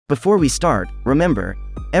Before we start, remember,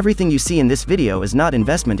 everything you see in this video is not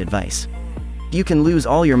investment advice. You can lose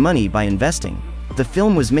all your money by investing. The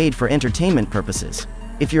film was made for entertainment purposes.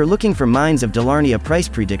 If you're looking for Mines of Dalarnia price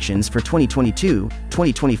predictions for 2022,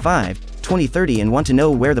 2025, 2030 and want to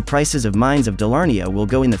know where the prices of Mines of Dalarnia will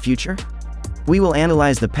go in the future, we will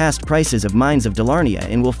analyze the past prices of Mines of Dalarnia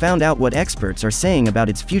and will find out what experts are saying about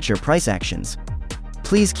its future price actions.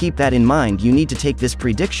 Please keep that in mind. You need to take this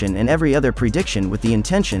prediction and every other prediction with the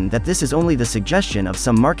intention that this is only the suggestion of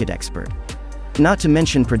some market expert. Not to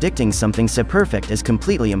mention predicting something so perfect is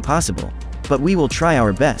completely impossible. But we will try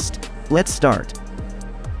our best. Let's start.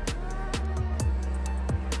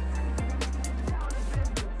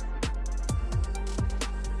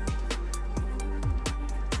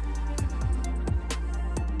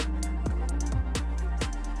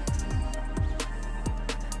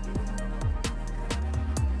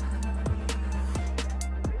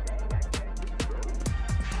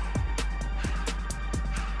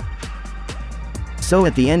 So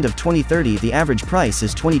at the end of 2030 the average price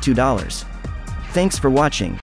is $22. Thanks for watching.